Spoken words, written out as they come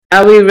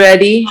Are we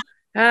ready?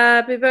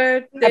 Happy Happy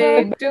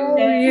birthday to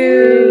birthday.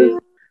 you.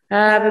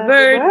 Happy Happy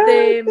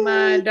birthday, my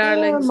birthday,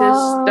 darling dear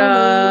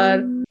sister.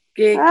 mommy.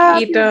 Cake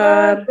Happy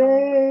eater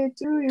birthday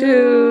to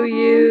to you.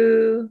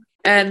 you.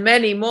 And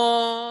many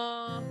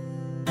more.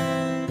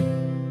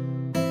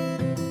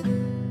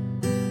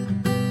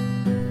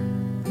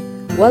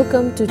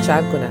 Welcome to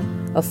Chaguna,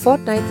 a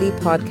fortnightly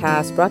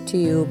podcast brought to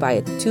you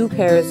by two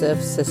pairs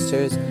of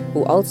sisters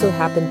who also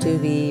happen to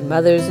be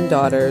mothers and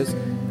daughters,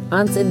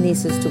 aunts and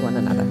nieces to one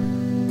another.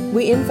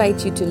 We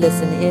invite you to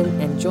listen in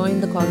and join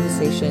the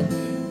conversation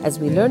as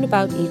we learn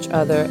about each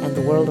other and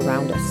the world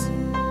around us.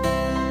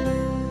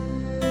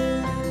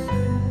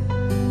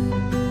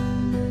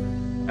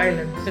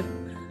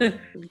 Silence.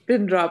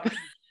 Pin drop.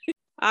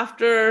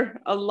 After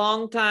a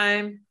long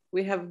time,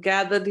 we have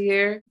gathered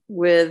here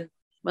with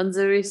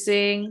Manjari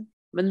Singh,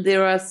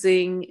 Mandira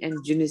Singh,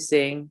 and Juni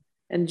Singh.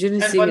 And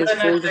Juni Singh is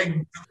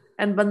folding.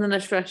 And Bandana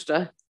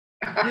Shrestha.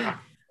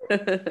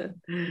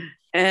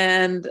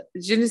 And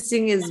Juni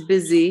Singh is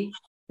busy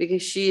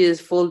because she is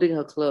folding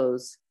her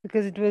clothes.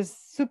 Because it was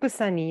super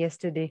sunny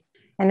yesterday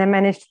and I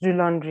managed to do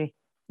laundry.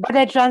 But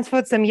I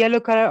transferred some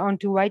yellow color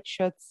onto white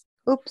shirts.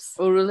 Oops.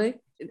 Oh, really?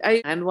 Are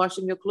you hand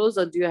washing your clothes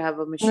or do you have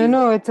a machine?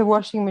 No, it's a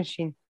washing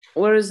machine.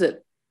 Where is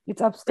it?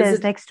 It's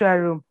upstairs next to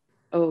our room.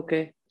 Oh,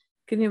 okay.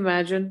 Can you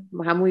imagine?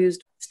 Mahamu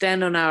used to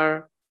stand on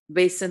our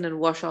basin and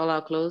wash all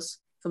our clothes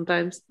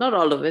sometimes. Not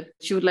all of it.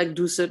 She would like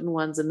do certain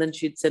ones and then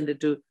she'd send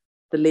it to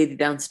the lady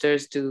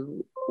downstairs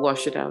to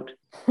wash it out.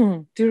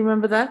 Do you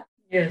remember that?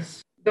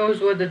 Yes, those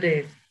were the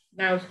days.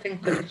 Now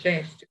things have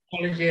changed.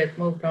 Technology has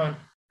moved on.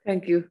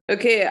 Thank you.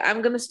 Okay,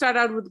 I'm going to start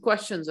out with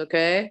questions,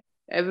 okay?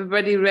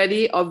 Everybody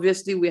ready?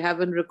 Obviously, we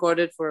haven't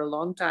recorded for a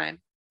long time.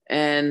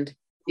 And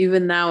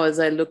even now, as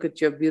I look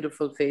at your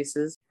beautiful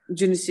faces,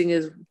 Juni Singh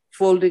is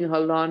folding her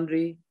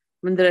laundry.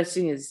 Mandira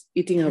Singh is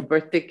eating her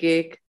birthday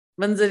cake.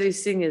 Manjari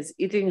Singh is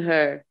eating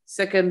her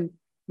second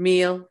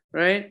meal,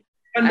 right?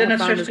 Vandana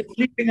Shrestha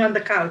sleeping on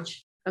the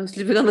couch. I'm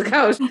sleeping on the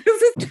couch.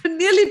 It's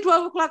nearly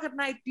 12 o'clock at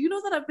night. Do you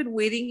know that I've been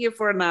waiting here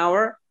for an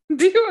hour?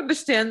 Do you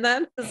understand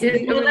that?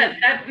 You know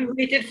that we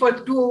waited for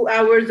 2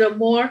 hours or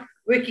more,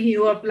 waking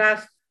you up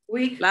last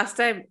week? Last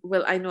time,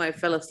 well, I know I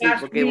fell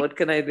asleep. Okay, what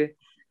can I do?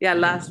 Yeah,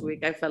 last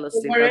week I fell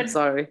asleep. I'm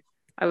sorry.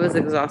 I was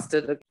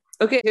exhausted.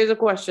 Okay, here's a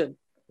question.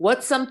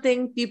 What's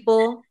something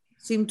people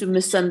seem to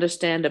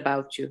misunderstand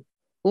about you?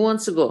 Who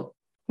wants to go?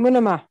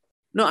 Munama.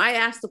 No, I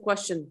asked the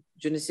question,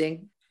 Juni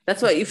Singh.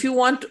 That's why if you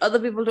want other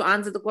people to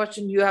answer the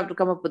question, you have to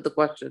come up with the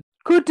question.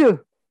 Kutu.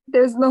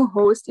 There's no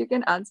host. You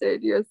can answer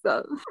it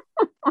yourself.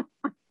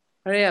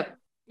 Hurry up.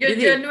 Your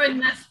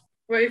genuineness,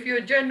 where if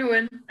you're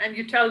genuine and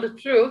you tell the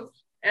truth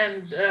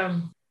and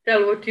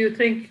tell what you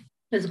think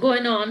is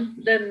going on,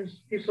 then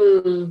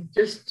people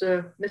just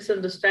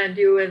misunderstand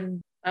you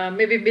and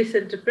maybe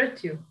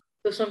misinterpret you.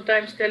 So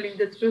sometimes telling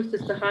the truth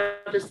is the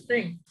hardest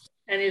thing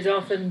and is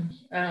often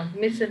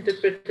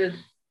misinterpreted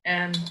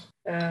and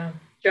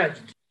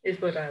judged, is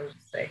what I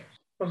would say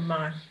from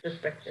my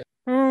perspective.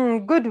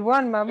 Good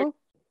one, Mamu.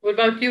 What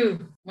about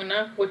you,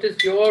 Muna? What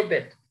is your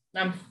bit?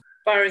 I'm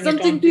firing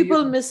something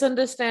people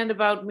misunderstand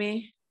about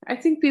me. I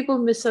think people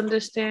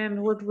misunderstand.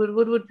 What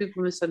would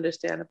people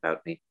misunderstand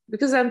about me?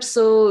 Because I'm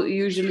so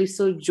usually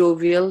so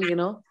jovial, you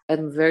know,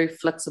 and very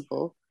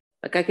flexible.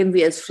 Like I can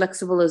be as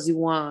flexible as you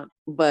want,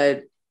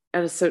 but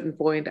at a certain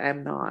point,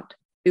 I'm not.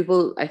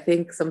 People, I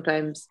think,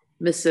 sometimes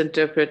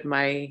misinterpret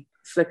my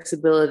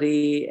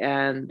flexibility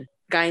and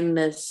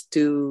kindness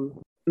to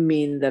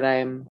mean that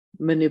I'm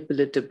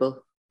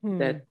manipulatable.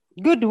 That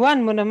good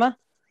one, Munama.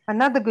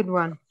 Another good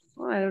one.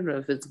 Well, I don't know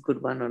if it's a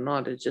good one or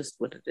not. It's just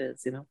what it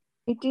is, you know.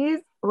 It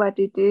is what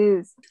it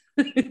is.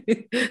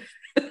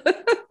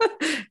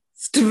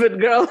 Stupid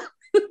girl.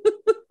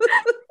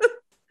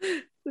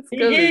 This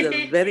girl is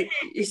a very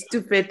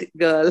stupid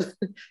girl.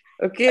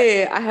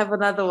 Okay, I have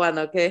another one,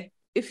 okay?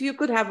 If you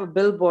could have a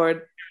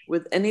billboard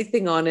with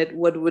anything on it,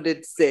 what would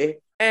it say?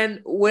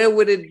 And where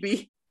would it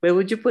be? Where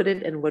would you put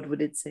it and what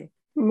would it say?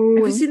 Moon.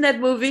 Have you seen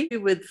that movie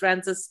with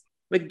Frances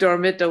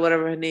McDormand or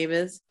whatever her name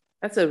is?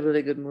 That's a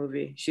really good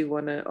movie. She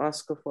won an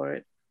Oscar for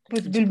it.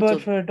 With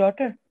billboard for her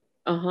daughter.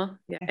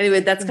 Yeah. Anyway,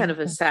 that's kind of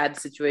a sad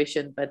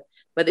situation. But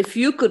if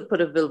you could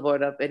put a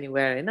billboard up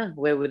anywhere, you know,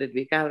 where would it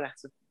be?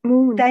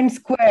 Moon. Times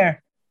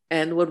Square.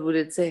 And what would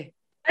it say?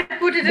 I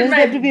put it Does in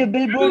my that to be a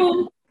billboard?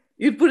 room.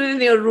 You'd put it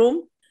in your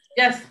room?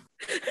 Yes.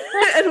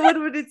 And what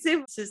would it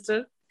say,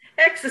 sister?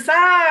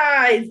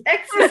 Exercise,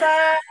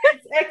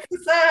 exercise,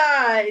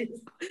 exercise.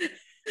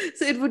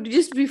 So it would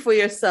just be for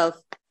yourself.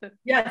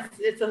 Yes,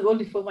 it's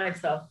only for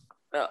myself.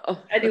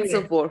 Anyway, that's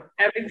so poor.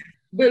 Having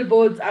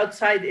billboards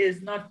outside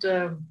is not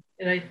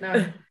right now.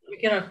 You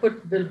cannot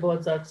put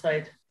billboards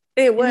outside.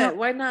 Hey,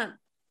 why not?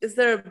 Is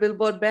there a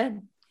billboard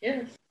ban?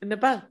 Yes. In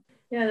Nepal?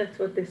 Yeah, that's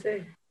what they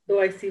say.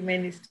 Though I see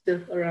many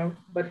still around,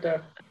 but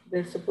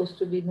there's supposed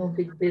to be no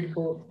big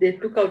billboards. They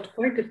took out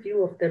quite a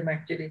few of them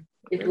actually.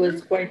 It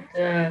was quite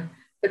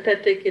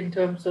pathetic in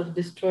terms of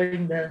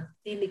destroying the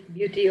scenic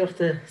beauty of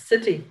the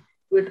city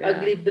with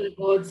ugly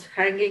billboards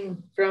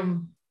hanging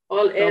from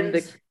all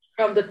ends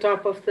from the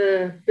top of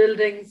the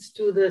buildings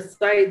to the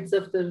sides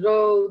of the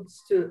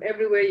roads to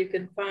everywhere you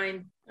can find,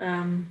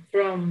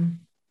 from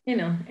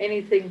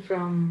anything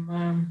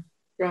from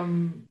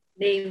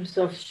names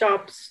of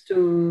shops to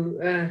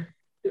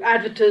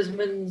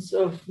advertisements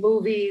of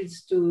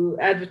movies to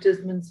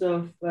advertisements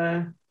of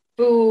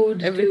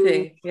food.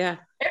 Everything. Yeah.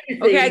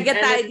 Everything. Okay, I get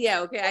And the it's idea.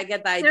 Okay, I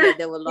get the idea.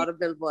 There were a lot of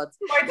billboards.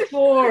 quite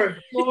sore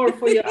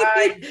for your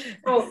eyes.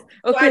 So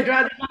I'd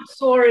rather not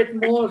sore it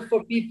more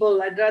for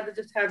people. I'd rather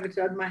just have it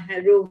on my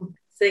room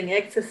saying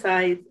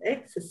exercise,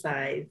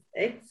 exercise,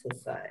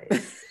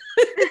 exercise.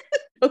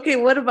 Okay,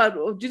 what about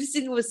Judy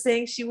Singh was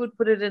saying she would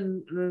put it in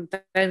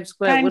Times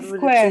Square. Times What would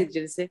Square. it say,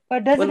 Judy Singh?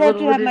 But does What- it have what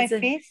to would have it my say?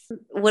 face?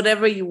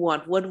 Whatever you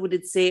want. What would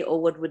it say or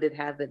what would it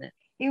have in it?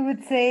 It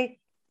would say,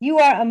 "You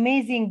are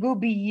amazing. Go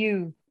be you."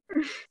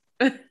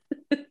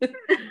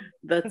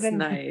 That's Then-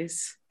 nice.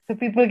 So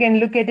people can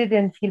look at it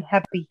and feel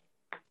happy.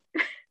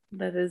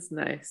 That is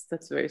nice.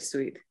 That's very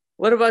sweet.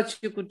 What about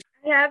you? Could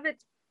I have it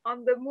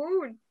on the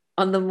moon.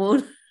 on the moon?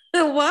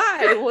 Why?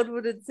 What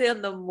would it say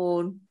on the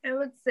moon? It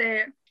would say,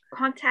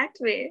 contact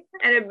me,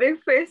 and a big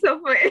face of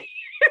me.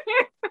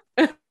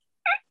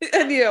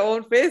 And your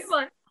own face?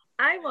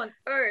 I'm on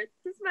Earth.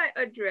 This is my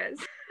address.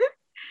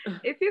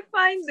 If you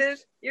find this,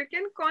 you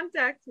can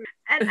contact me.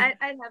 And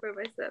I have it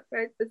myself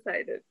right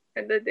beside it.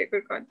 And then they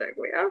could contact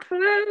me. Oh,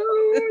 hello.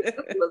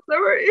 I'm so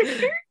sorry.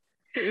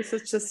 You're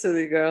such a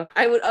silly girl.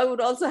 I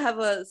would also have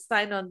a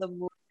sign on the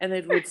moon and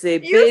it would say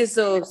You-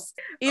 Bezos,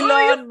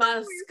 Elon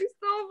Musk. You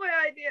stole my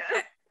idea.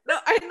 No,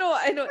 I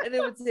know. And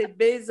it would say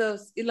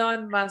Bezos,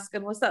 Elon Musk,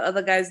 and what's that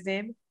other guy's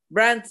name?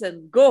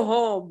 Branson, go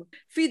home,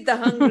 feed the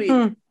hungry,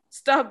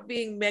 stop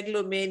being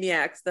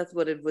megalomaniacs. That's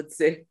what it would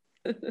say.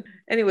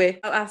 Anyway,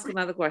 I'll ask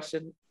another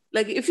question.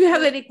 Like, if you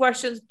have any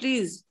questions,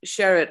 please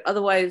share it.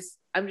 Otherwise,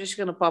 I'm just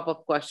going to pop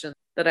up questions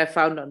that I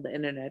found on the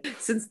internet.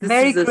 Since this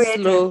Very is a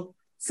creative.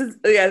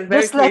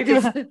 very Just like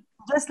creative.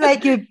 Just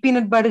like your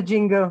peanut butter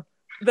jingle.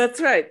 That's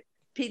right.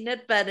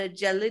 Peanut butter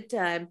jelly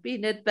time.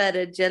 Peanut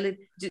butter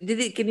jelly.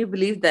 Can you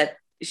believe that?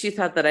 She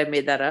thought that I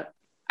made that up.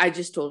 I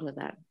just told her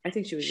that. I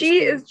think she was.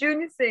 She just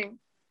kidding. is Juni Singh.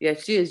 Yeah,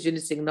 she is Juni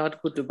Singh,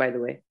 not Kutu, by the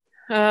way.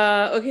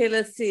 Okay,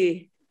 let's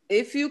see.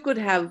 If you could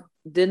have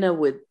dinner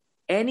with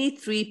any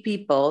three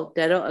people,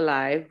 dead or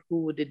alive, who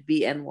would it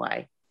be and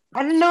why?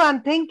 I don't know.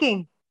 I'm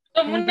thinking.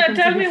 So Maybe Munna,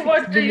 tell me, consider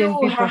what 6 do billion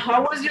you? people.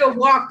 How was your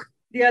walk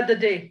the other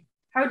day?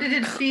 How did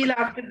it feel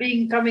after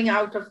coming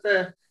out of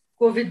the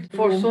COVID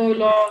for so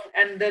long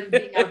and then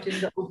being out in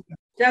the open?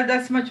 Yeah,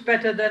 that's much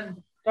better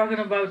than talking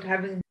about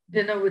having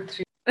dinner with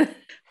three.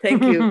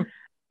 Thank you.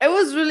 It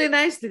was really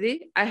nice,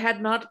 Didi.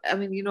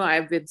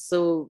 I've been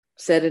so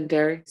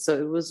sedentary, so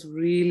it was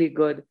really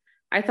good.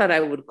 I thought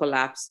I would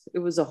collapse. It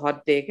was a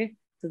hot day. Okay?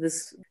 So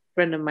this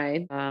friend of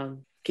mine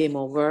came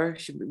over.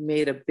 She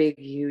made a big,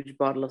 huge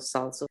bottle of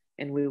salsa,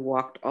 and we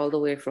walked all the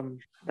way from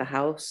the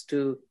house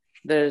to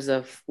there's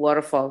a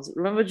waterfalls.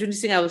 Remember, Juni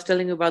Singh, I was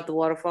telling you about the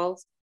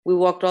waterfalls? We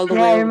walked all the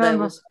Yeah, way I over there.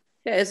 remember.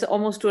 It's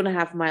almost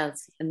 2.5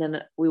 miles. And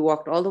then we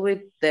walked all the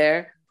way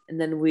there.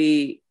 And then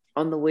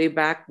on the way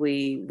back,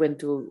 we went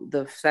to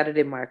the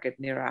Saturday market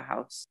near our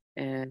house.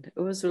 And it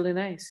was really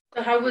nice.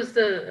 So how was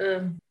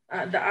the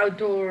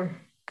outdoor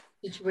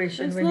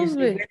situation It's when you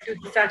lovely. went to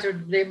the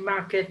Saturday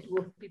market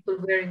with people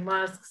wearing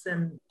masks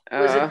and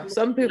was it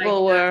Some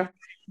people like were.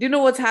 Do you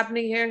know what's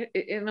happening here?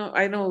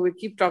 I know we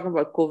keep talking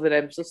about COVID.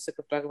 I'm so sick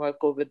of talking about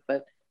COVID,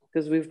 but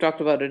because we've talked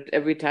about it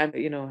every time,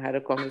 had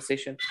a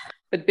conversation.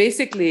 But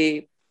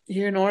basically,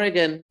 here in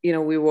Oregon,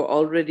 we were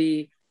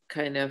already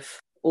kind of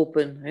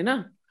open.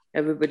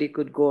 Everybody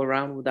could go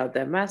around without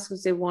their masks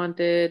if they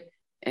wanted,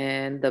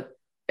 and the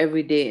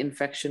everyday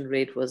infection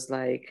rate was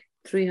like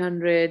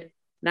 300.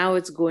 Now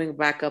it's going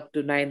back up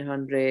to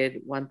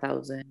 900,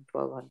 1,000,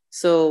 1,200.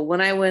 So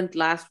when I went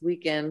last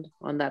weekend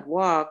on that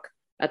walk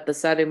at the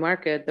Saturday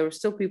market, there were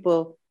still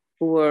people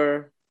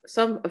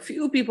a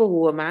few people who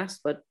were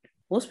masked, but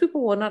most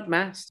people were not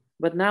masked.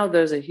 But now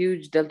there's a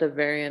huge Delta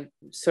variant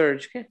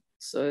surge. Okay?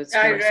 So it's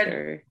more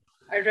scary.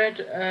 I read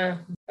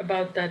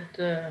about that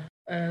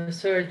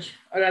surge,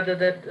 or rather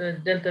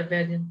that Delta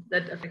variant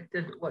that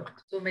affected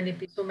so many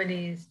people, so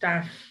many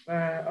staff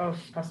of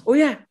hospitals. Oh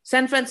yeah,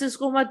 San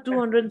Francisco had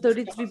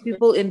 233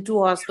 people in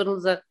 2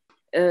 hospitals are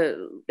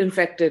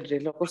infected.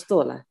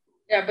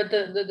 Yeah, but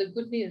the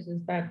good news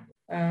is that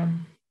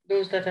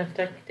those that have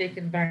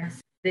taken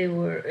vaccines, they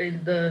were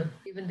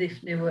even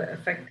if they were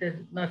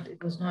affected,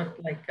 it was not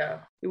like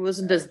it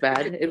wasn't as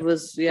bad. It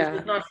was it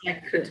was not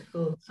like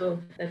critical.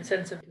 So that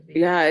sense of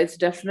yeah, it's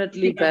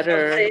definitely Keep yourself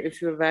better safe.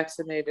 if you're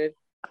vaccinated.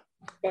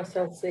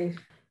 yourself safe.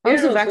 How's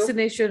Here the also,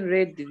 vaccination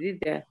rate? Did it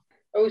there?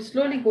 Oh, it's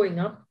slowly going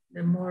up.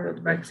 There are more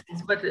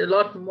vaccines, but a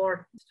lot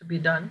more is to be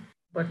done.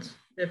 But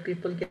there are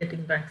people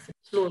getting vaccinated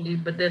slowly,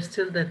 but there's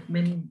still that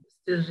many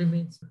still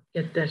remains to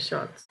get their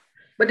shots.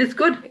 But it's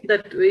good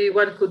that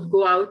one could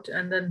go out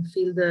and then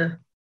feel the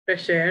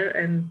fresh air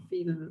and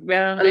feel.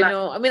 Yeah, I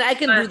know. I mean, I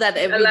can do that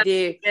every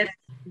day. Yes.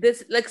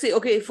 This, like, say,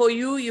 okay, for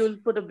you, you'll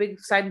put a big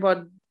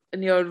signboard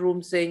in your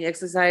room saying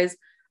exercise.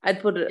 I'd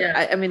put it,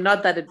 Yeah. I mean,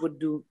 not that it would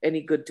do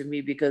any good to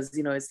me because,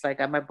 it's like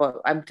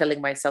I'm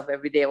telling myself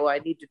every day, oh, I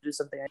need to do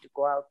something, I need to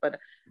go out, but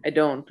I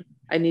don't.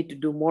 I need to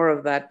do more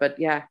of that. But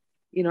yeah,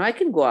 I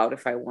can go out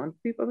if I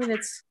want. People, I mean,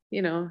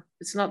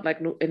 it's not like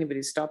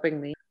anybody's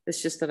stopping me.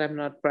 It's just that I'm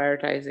not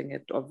prioritizing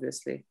it,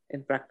 obviously,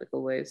 in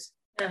practical ways.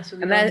 Yeah, so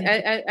And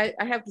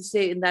I have to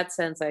say, in that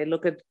sense, I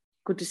look at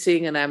Kuti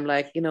Singh and I'm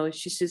like,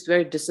 she's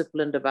very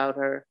disciplined about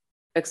her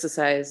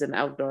exercise and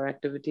outdoor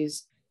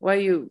activities. Why are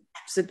you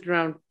sitting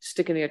around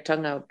sticking your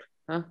tongue out,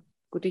 huh,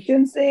 Kuti?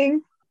 Jun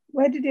Singh,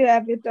 why did you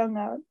have your tongue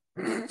out?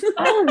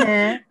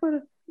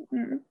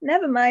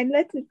 Never mind,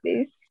 let it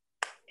be.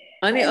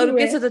 अनि अरु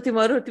के छ त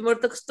तिम्रो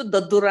त कस्तो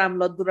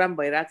दद्दुराम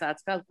भइराछ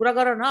आजकल कुरा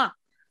गर न.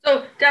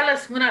 So tell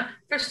us, Muna,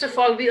 first of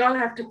all, we all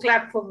have to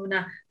clap for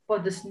Muna for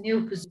this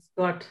new position she's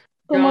got.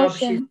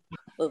 Promotion.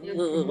 Thank you.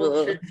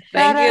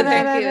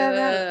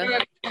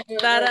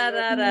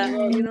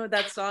 You know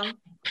that song?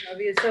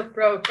 We are so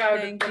proud.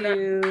 Thank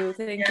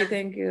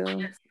you.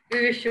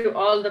 We wish you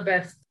all the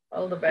best.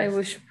 All the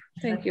best.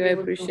 Thank you. I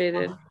appreciate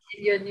it.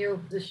 In your new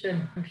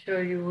position, I'm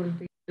sure you will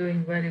be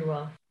doing very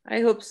well.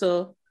 I hope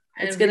so.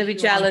 It's going to be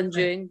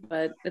challenging,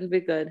 but it'll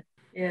be good.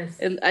 Yes.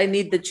 I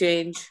need the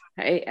change.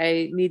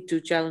 I need to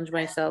challenge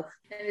myself.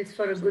 And it's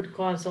for a good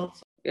cause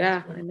also.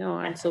 Yeah, I know.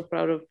 I'm so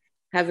proud of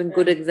having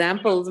good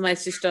examples, my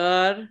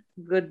sister.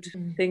 Good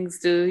things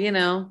to,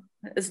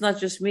 it's not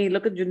just me.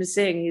 Look at Juni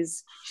Singh.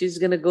 She's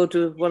going to go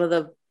to one of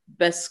the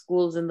best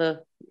schools in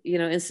the,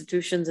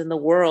 institutions in the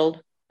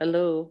world.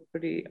 Hello,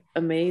 pretty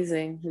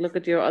amazing. Look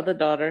at your other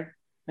daughter.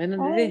 I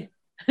know.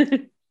 So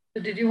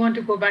did you want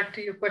to go back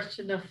to your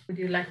question of would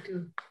you like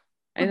to?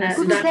 I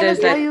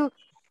know.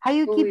 How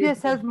you keep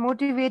yourself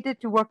motivated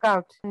to work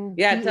out?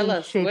 Yeah, tell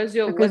us. What's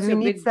your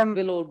need some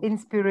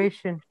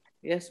inspiration.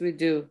 Yes, we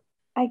do.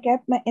 I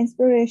get my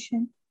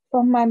inspiration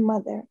from my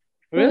mother.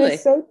 Really? Who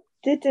is so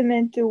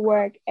determined to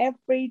work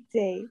every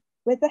day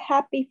with a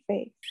happy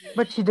face.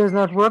 But she does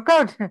not work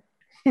out.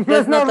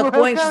 That's not the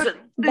point.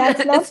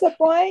 That's not the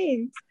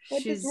point.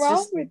 What is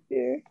wrong with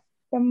you?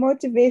 The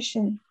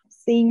motivation,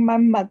 seeing my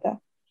mother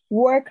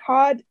work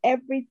hard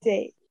every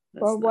day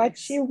for what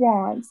she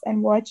wants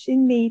and what she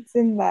needs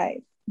in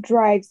life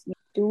drives me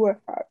to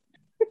work hard.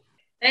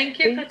 Thank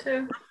you,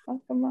 Katu.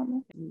 Welcome,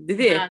 Mama.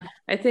 Didi,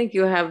 I think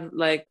you have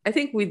I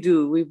think we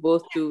do. We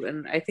both do.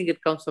 And I think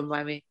it comes from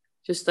Mami.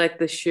 Just like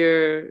the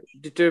sheer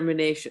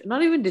determination.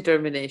 Not even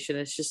determination.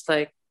 It's just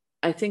like,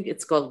 I think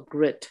it's called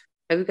grit.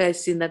 Have you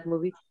guys seen that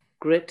movie?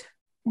 Grit?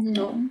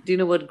 No. Do you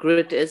know what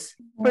grit is?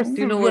 Perseverance,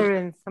 do you know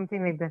what?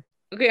 Something like that.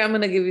 Okay, I'm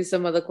going to give you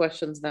some other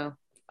questions now.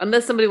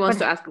 Unless somebody wants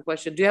to ask a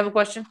question. Do you have a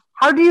question?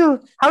 How do you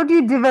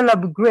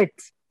develop grit?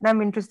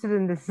 I'm interested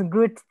in this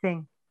grit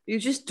thing. You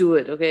just do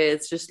it, okay?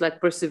 It's just like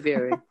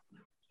persevering.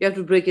 You have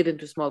to break it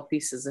into small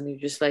pieces and you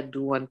just like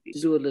do one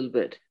piece, do a little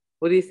bit.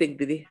 What do you think,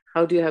 Didi?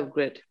 How do you have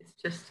grit? It's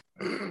just...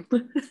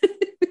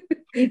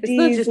 It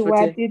is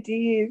what it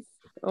is.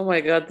 Oh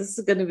my God, this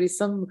is going to be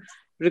some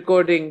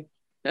recording.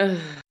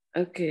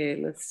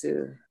 Okay, let's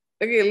do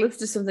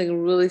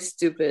something really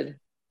stupid.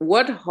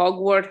 What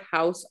Hogwarts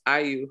house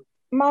are you?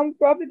 Mom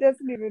probably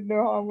doesn't even know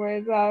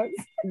Hogwarts house.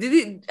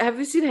 Have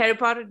you seen Harry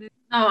Potter?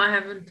 No, I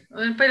haven't.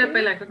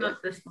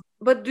 Not this one.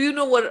 But do you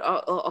know what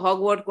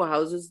Hogwarts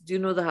houses? Do you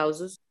know the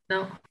houses?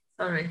 No,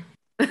 sorry.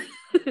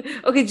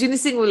 Okay, Ginny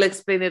Singh will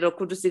explain it or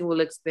Kutu Singh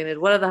will explain it.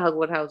 What are the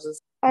Hogwarts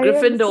houses?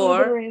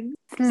 Gryffindor,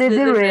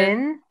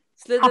 Slytherin,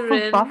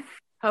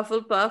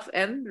 Hufflepuff,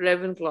 and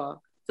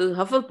Ravenclaw. So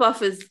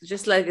Hufflepuff is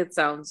just like it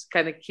sounds,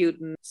 kind of cute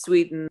and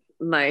sweet and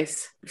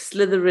nice.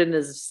 Slytherin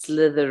is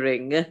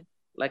slithering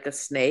like a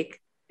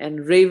snake, and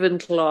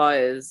Ravenclaw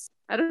is,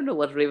 I don't know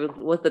what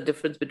the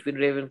difference between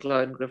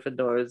Ravenclaw and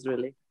Gryffindor is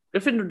really.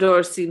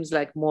 Gryffindor seems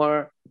like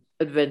more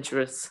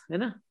adventurous,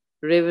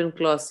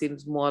 Ravenclaw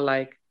seems more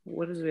like,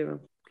 what is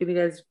Ravenclaw? Can you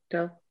guys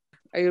tell?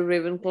 Are you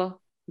Ravenclaw?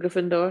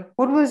 Gryffindor?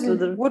 What was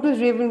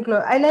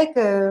Ravenclaw? I like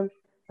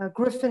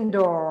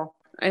Gryffindor.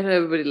 I know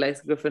everybody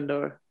likes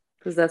Gryffindor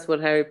because that's what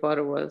Harry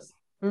Potter was.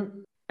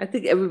 I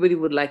think everybody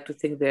would like to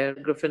think they're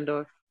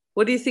Gryffindor.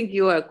 What do you think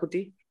you are,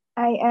 Kuti?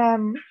 I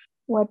am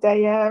what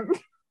I am.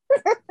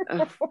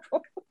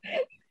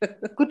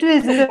 Kutu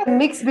is a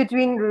mix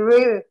between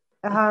Gryffindor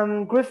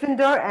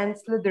and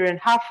Slytherin,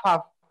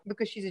 half,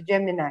 because she's a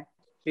Gemini.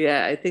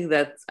 Yeah, I think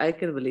I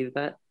can believe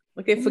that.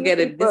 Okay, forget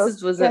it.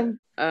 This was a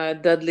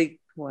Dudley.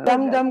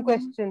 Dumb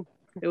question.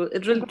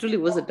 It really truly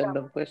was a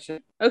dumb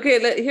question.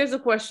 Okay, here's a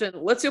question.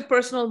 What's your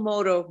personal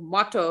motto?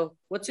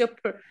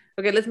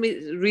 Okay, let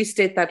me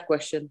restate that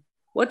question.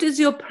 What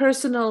is your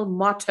personal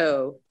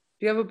motto?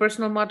 Do you have a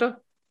personal motto?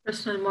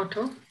 Personal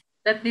motto?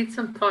 That needs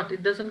some thought.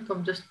 It doesn't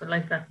come just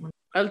like that.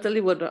 I'll tell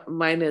you what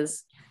mine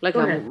is. Like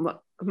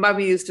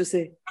Mommy used to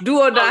say, do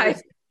or die.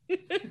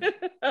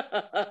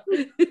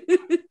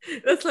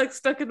 That's like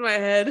stuck in my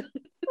head.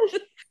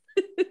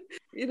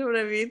 You know what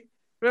I mean?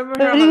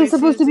 Remember how it's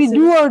supposed to be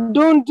do or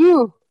don't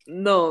do.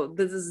 No,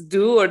 this is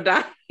do or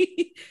die.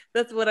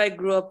 That's what I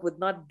grew up with,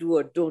 not do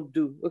or don't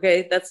do.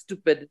 Okay, that's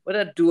stupid. What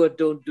a do or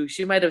don't do.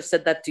 She might have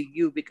said that to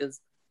you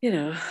because,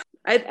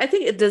 I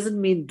think it doesn't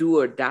mean do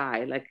or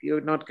die. Like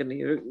you're not gonna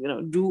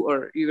do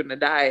or you're gonna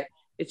die.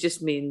 It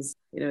just means,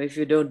 if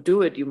you don't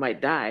do it, you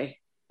might die.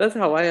 That's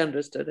how I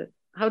understood it.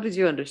 How did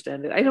you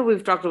understand it? I know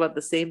we've talked about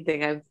the same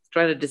thing. I'm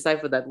trying to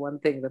decipher that one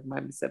thing that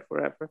Mami said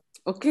forever.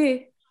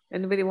 Okay.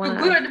 Anybody want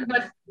Do good,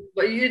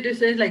 but you just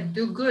say like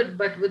do good,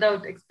 but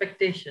without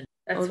expectation.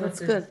 That's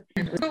good.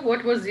 So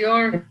what was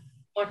your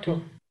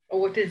motto? Or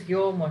what is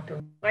your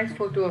motto? Nice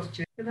photo of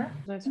you.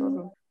 Nice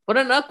photo. What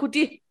an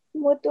kuti.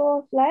 Motto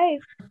of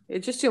life.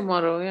 It's just your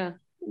motto, yeah.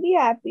 Be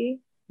happy.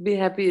 Be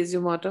happy is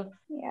your motto.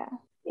 Yeah.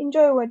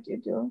 Enjoy what you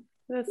do.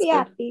 That's Be good.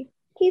 happy.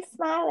 Keep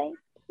smiling.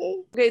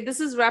 Okay, this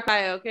is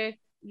Rapaya, okay?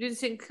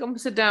 Junsing, come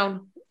sit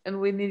down and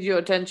we need your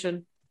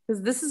attention.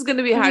 Because this is going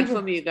to be hard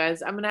for me, you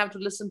guys. I'm going to have to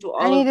listen to all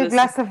of this. I need a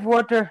glass of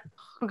water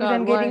because God,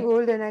 I'm getting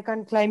old and I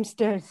can't climb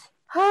stairs.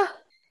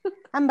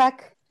 I'm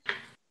back.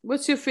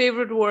 What's your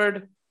favorite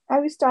word?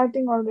 Are we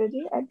starting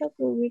already? I thought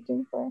we were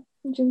waiting for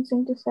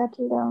Ginseng to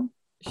settle down.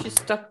 She's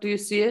stuck. Do you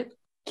see it?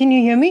 Can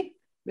you hear me?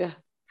 Yeah.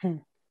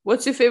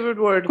 What's your favorite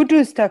word? Kutu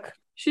is stuck.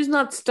 She's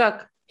not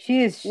stuck.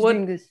 She is. She's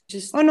doing this.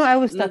 Just oh no, I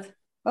was stuck.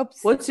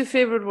 Oops. What's your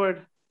favorite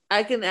word?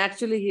 I can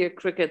actually hear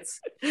crickets.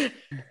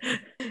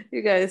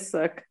 You guys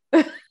suck.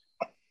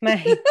 My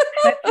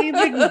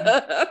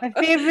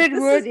favorite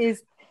word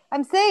is,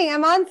 I'm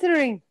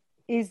answering,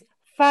 is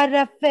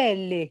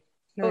farafelle.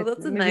 No,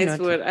 that's a nice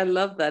word. I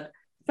love that.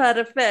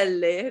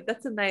 Farafelle.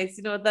 That's a nice,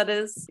 you know what that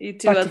is? You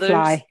two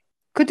Butterfly. others.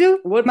 Kutu?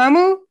 What?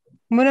 Mamu?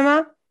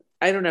 Munama?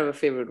 I don't have a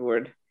favorite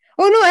word.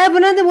 Oh no, I have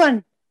another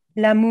one.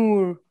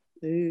 L'amour.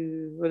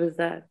 Ooh, what is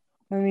that?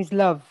 That means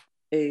love.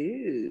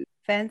 Ooh.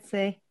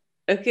 Fancy.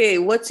 Okay,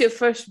 what's your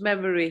first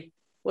memory?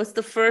 What's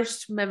the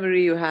first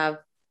memory you have?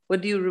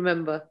 What do you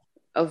remember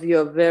of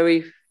your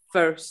very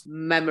first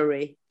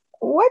memory?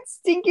 What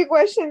stinky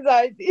questions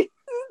are these? This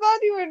is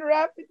not even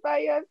rapid fire.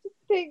 You have to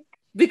think.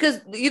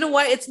 Because you know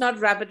why it's not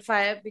rapid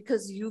fire?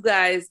 Because you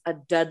guys are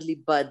Dudley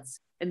buds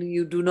and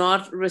you do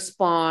not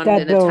respond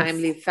in a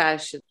timely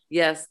fashion.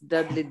 Yes,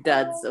 Dudley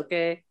duds,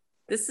 okay?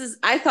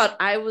 I thought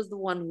I was the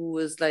one who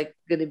was like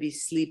going to be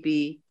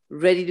sleepy,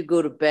 ready to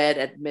go to bed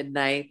at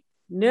midnight.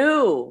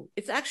 No,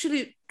 it's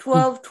actually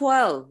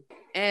 12:12.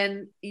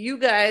 And you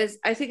guys,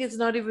 I think it's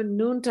not even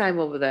noontime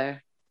over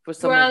there for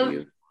some of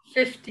you.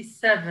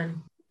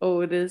 12:57.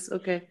 Oh, it is?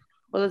 Okay.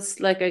 Well, it's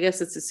like, I guess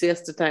it's a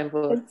siesta time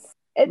for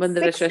It's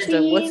Mandira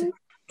Shashta.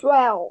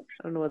 12.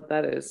 I don't know what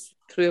that is.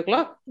 3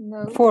 o'clock?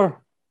 No.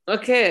 4.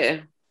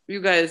 Okay.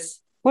 You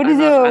guys. What is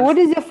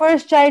your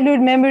first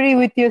childhood memory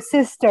with your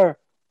sister?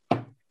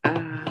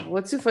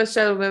 What's your first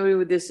childhood memory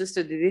with your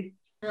sister, Didi?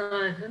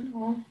 I don't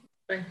know.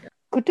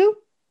 Kutu?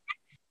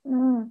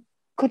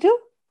 Kutu?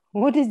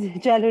 What is the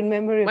childhood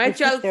memory? My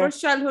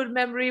first childhood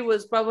memory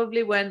was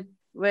probably when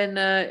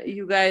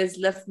you guys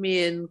left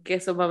me in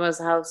Keso Mama's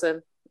house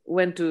and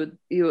went to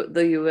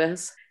the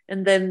US.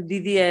 And then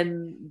Didi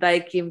and Dai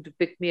came to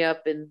pick me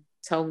up in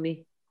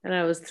Taumni. And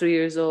I was 3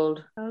 years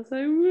old. I was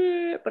like,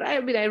 weh. But I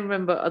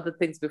remember other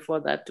things before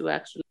that too,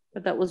 actually.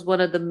 But that was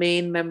one of the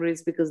main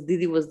memories because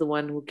Didi was the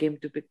one who came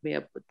to pick me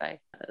up with Dai.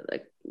 I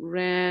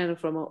ran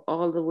from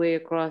all the way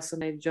across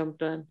and I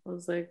jumped on. I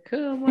was like,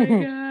 oh my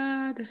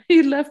God.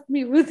 He left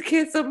me with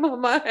Kesa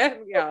Mama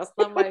and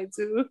Yasnamai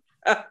too.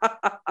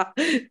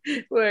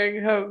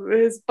 Wearing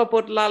his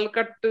Papot Lal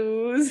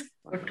kattus.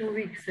 For 2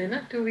 weeks,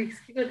 not 2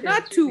 weeks.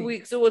 Not 2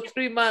 weeks, over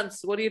 3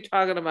 months. What are you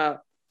talking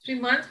about? 3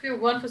 months? We were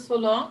gone for so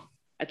long?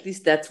 At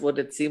least that's what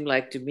it seemed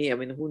like to me. I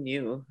mean, who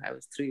knew? I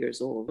was 3 years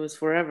old. It was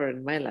forever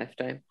in my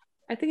lifetime.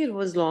 I think it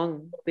was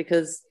long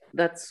because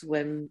that's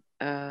when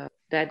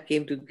Dad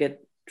came to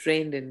get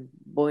trained in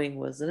Boeing,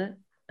 wasn't it?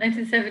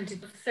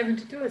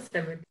 1972 or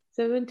 70?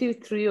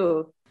 73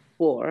 or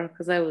 4,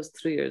 because I was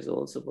 3 years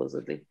old,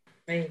 supposedly.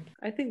 Right.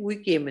 I think I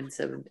came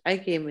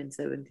in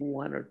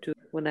 71 or 2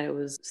 when I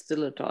was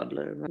still a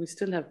toddler. We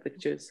still have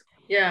pictures.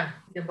 Yeah,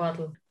 the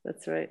bottle.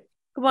 That's right.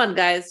 Come on,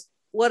 guys.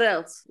 What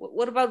else?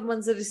 What about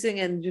Mansari Singh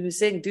and Juni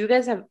Singh? Do you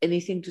guys have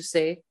anything to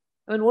say?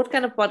 I mean, what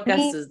kind of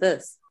podcast is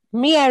this?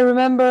 I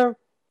remember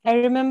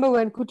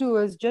when Kutu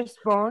was just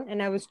born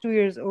and I was 2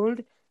 years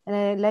old and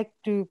I liked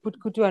to put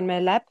Kutu on my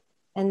lap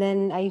and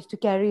then I used to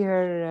carry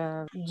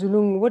her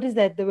zulung. What is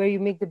that? Where you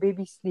make the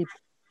baby sleep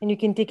and you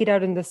can take it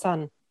out in the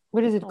sun.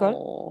 What is it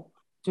called?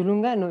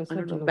 Zulunga? No, it's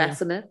not Zulunga.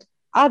 Bassinet?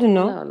 I don't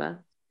know.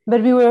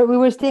 But we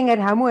were staying at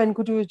Hamu and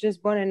Kutu was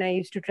just born and I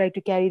used to try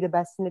to carry the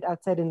bassinet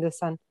outside in the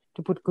sun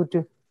to put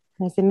Kutu.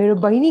 And I said, Mero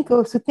bahini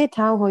ko sutne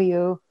thao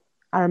hoyo.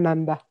 I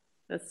remember.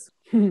 That's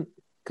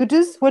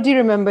Kutus, what do you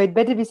remember? It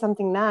better be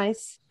something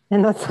nice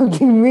and not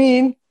something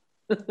mean.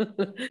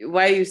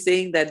 Why are you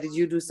saying that? Did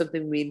you do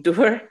something mean to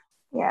her?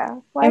 Yeah.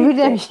 Every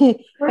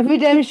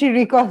time she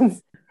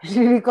recalls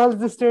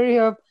the story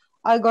of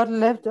I got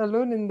left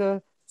alone in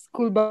the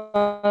school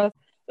bus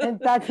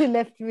and Tati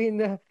left me in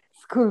the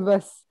school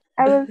bus.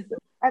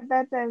 At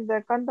that time,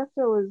 the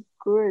conductor was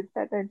good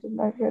that I did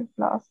not get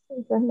lost.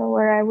 I don't know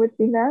where I would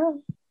be now.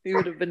 You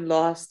would have been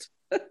lost.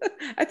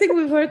 I think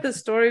we've heard this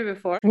story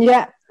before.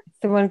 Yeah, it's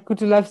the one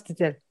Kutu loves to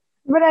tell.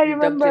 But I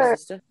remember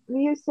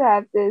we used to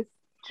have this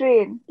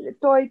train, a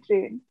toy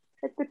train.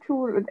 Like the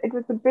tool, it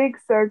was a big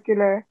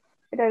circular.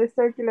 It had a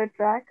circular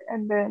track,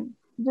 and then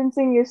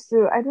Ginseng used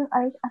to. I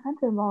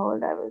can't remember how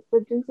old I was,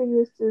 but Ginseng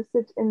used to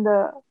sit in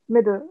the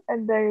middle,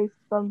 and there is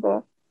from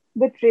the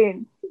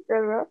train.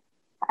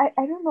 I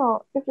don't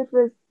know if it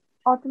was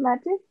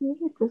automatic.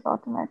 Maybe it was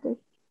automatic.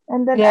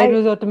 And then Yeah, it I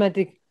was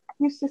automatic.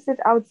 used to sit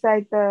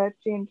outside the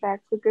train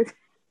tracks because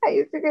I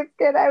used to get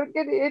scared I would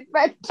get hit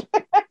by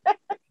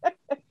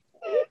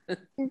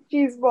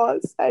cheese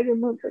balls. I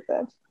remember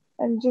that.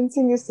 And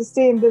Ginseng used to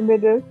stay in the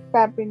middle,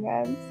 clapping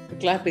hands.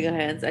 Clapping her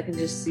hands. I can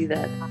just see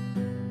that.